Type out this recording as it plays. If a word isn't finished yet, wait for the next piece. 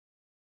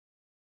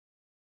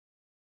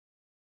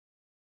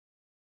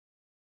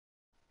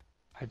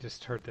I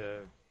just heard the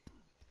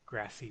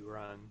grassy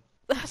run.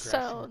 That Grassy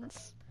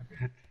sounds.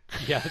 run.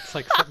 Yeah, it's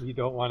like something you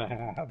don't want to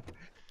have.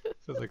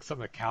 Sounds like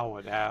something a cow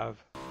would have.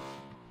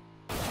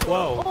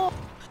 Whoa! Oh!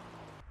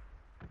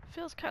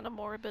 Feels kind of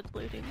morbid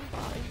looting the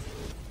body.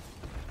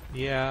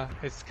 Yeah,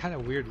 it's kind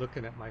of weird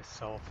looking at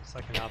myself. It's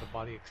like an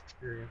out-of-body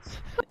experience.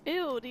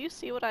 Ew, do you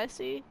see what I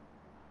see?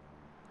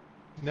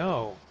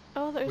 No.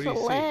 Oh, What there's do a you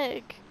see?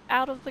 leg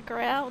out of the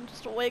ground,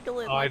 just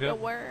wiggling Oh, I like a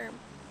don't. worm.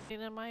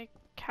 Sitting in my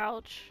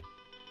couch,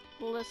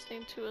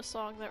 listening to a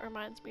song that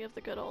reminds me of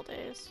the good old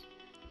days.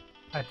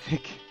 I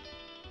think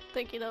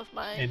Thinking of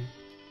my in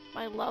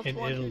my loved in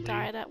one who Italy.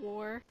 died at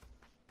war.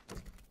 Ah,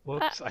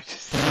 Whoops! I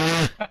just.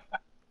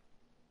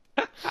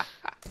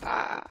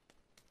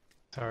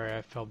 Sorry,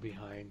 I fell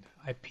behind.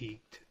 I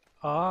peeked.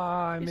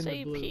 Ah, you I'm in the say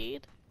you blue.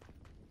 peed?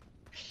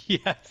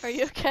 Are you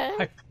Yes, okay?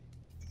 I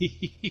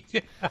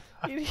peeked.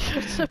 You need to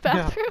go to the No.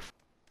 bathroom?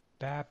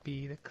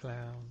 Bappy the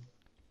clown.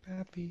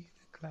 Bappy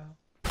the clown.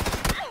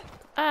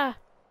 Ah,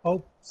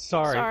 Oh,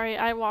 sorry. sorry,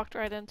 I walked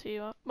right into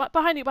you.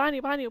 Behind you, behind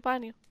you, behind you,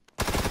 behind you.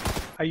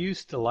 I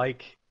used to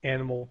like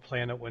Animal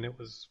Planet when it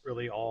was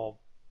really all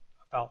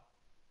about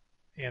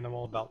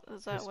about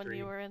Is that when you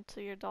history. were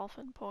into your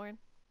dolphin porn?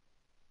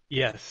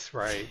 Yes,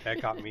 right.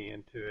 That got me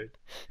into it.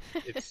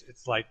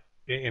 It's like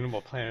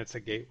Animal Planet's a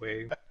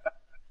gateway.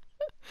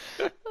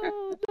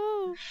 Oh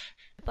no.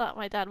 I thought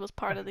my dad was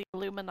part of the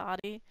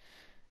Illuminati.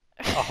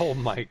 Oh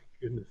my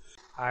goodness.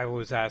 I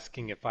was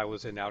asking if I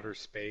was in outer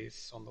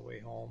space on the way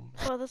home.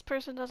 Well, this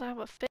person doesn't have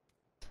a face.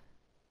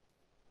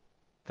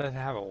 Does it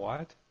have a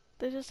what?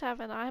 They just have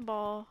an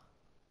eyeball.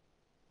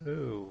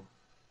 Ooh,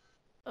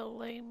 A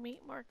lame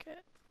meat market.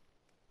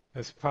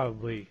 that's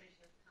probably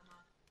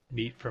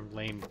meat from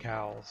lame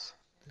cows.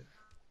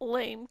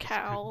 Lame Just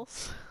couldn't,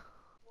 cows.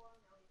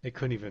 they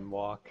couldn't even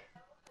walk.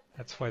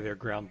 That's why they're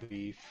ground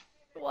beef.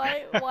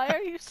 Why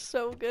are you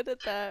so good at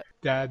that?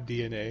 Dad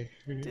DNA,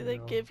 Do you they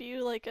know. give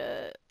you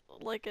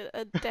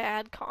a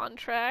dad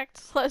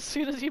contract as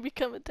soon as you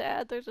become a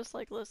dad? They're just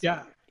like, listen,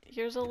 Yeah,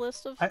 here's a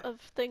list I of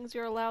things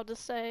you're allowed to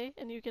say,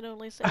 and you can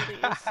only say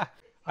these.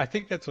 I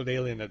think that's what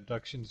alien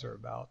abductions are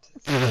about.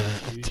 It's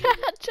like usually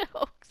Dad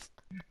jokes.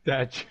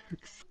 dad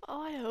jokes.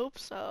 Oh, I hope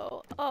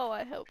so. Oh,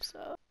 I hope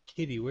so.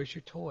 Kitty, where's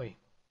your toy?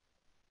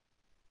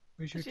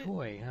 Where's your Did you,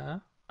 toy, huh?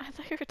 I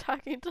thought you were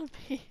talking to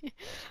me. I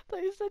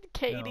thought you said,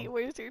 Katie, No.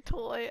 where's your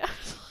toy?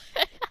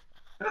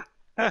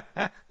 was,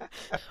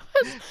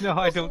 No,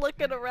 I was don't.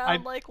 looking around I,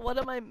 like, what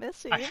am I I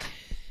missing?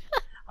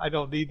 I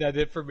don't need that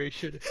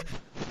information.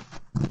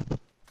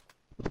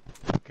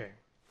 Okay.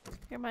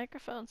 Your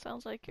microphone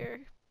sounds like you're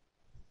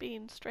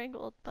being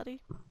strangled, buddy.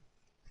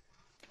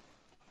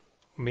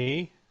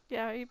 Me?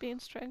 Yeah, are you being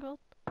strangled?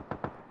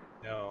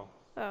 No.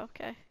 Oh,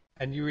 okay.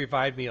 And you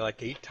revived me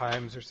like 8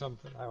 times or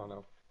something. I don't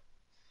know.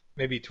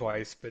 Maybe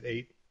twice, but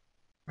eight.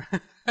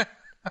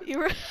 You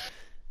were you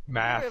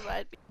Math.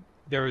 remind me.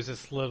 There was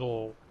this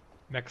little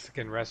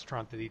Mexican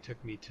restaurant that he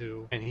took me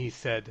to, and he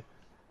said,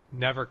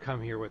 "Never come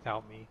here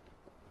without me."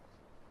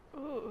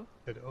 Ooh.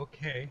 I said,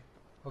 "Okay,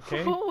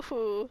 okay."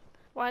 Ooh.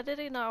 Why did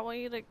he not want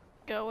you to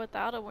go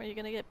without him? Were you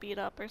gonna get beat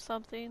up or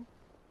something?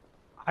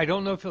 I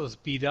don't know if it was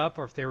beat up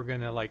or if they were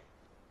gonna like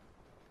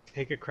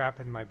take a crap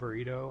in my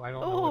burrito. I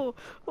don't know what.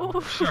 Ooh. I'm Ooh.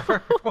 not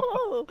sure.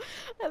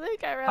 I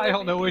think I'd I rather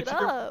don't be know beat which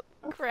up.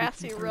 which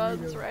Grassy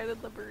runs burrito. right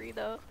in the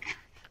burrito.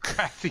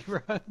 Grassy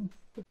run.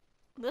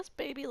 This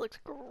baby looks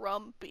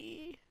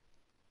grumpy.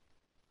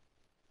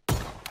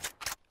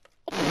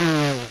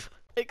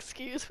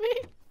 Excuse me?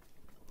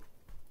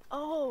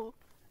 Oh,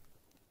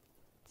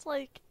 it's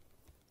like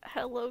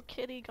Hello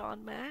Kitty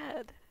gone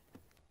mad.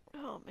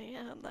 Oh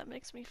man, that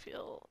makes me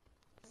feel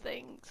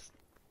things.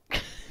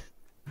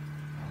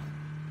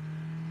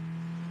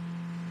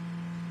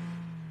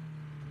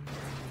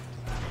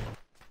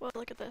 Well,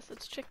 look at this.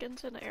 It's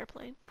chickens in an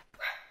airplane.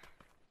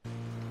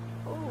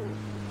 Oh.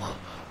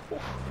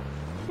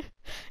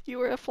 You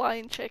were a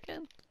flying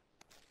chicken.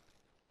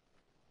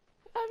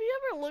 Have you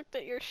ever looked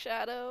at your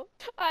shadow?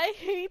 I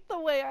hate the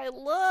way I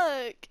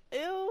look.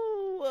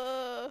 Ew.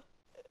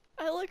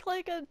 I look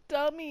like a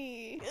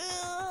dummy.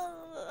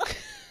 Ugh.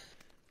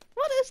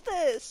 What is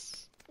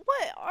this?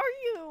 What are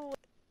you?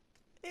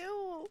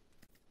 Ew.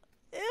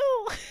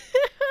 Ew.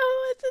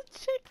 It's a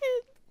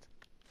chicken.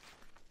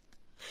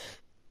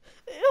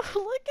 Ew,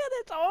 look at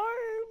its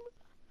arm.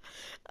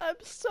 I'm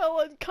so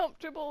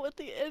uncomfortable with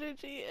the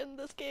energy in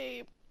this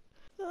game.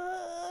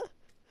 Uh.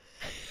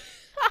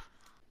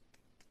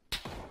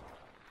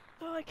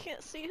 Oh, I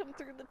can't see him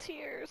through the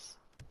tears.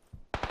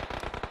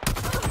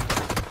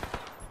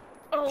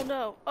 Oh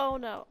no, oh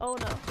no, oh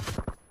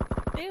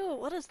no. Ew,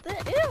 what is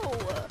that? Ew!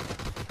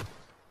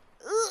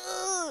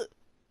 Ugh!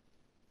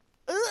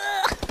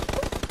 Ugh!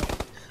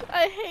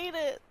 I hate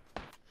it.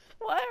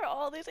 Why are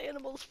all these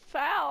animals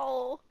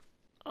foul?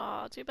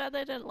 Aw, too bad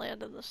they didn't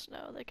land in the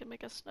snow. They could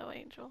make a snow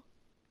angel.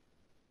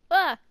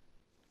 Ah!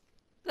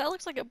 That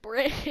looks like a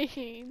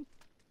brain.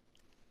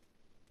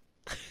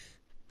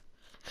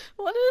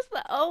 What is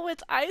that? Oh,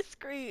 it's ice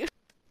cream.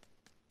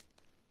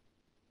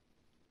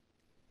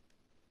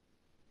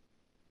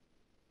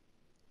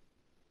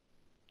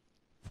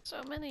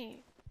 So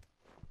many.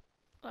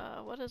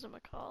 What is it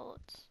McCall?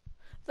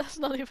 That's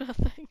not even a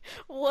thing.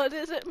 What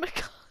is it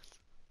McCall?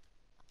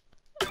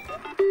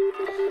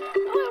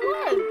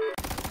 Oh,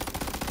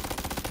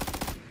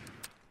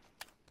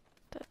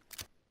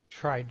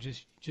 I Try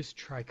just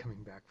try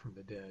coming back from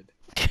the dead.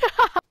 won!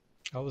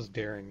 I was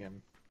daring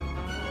him.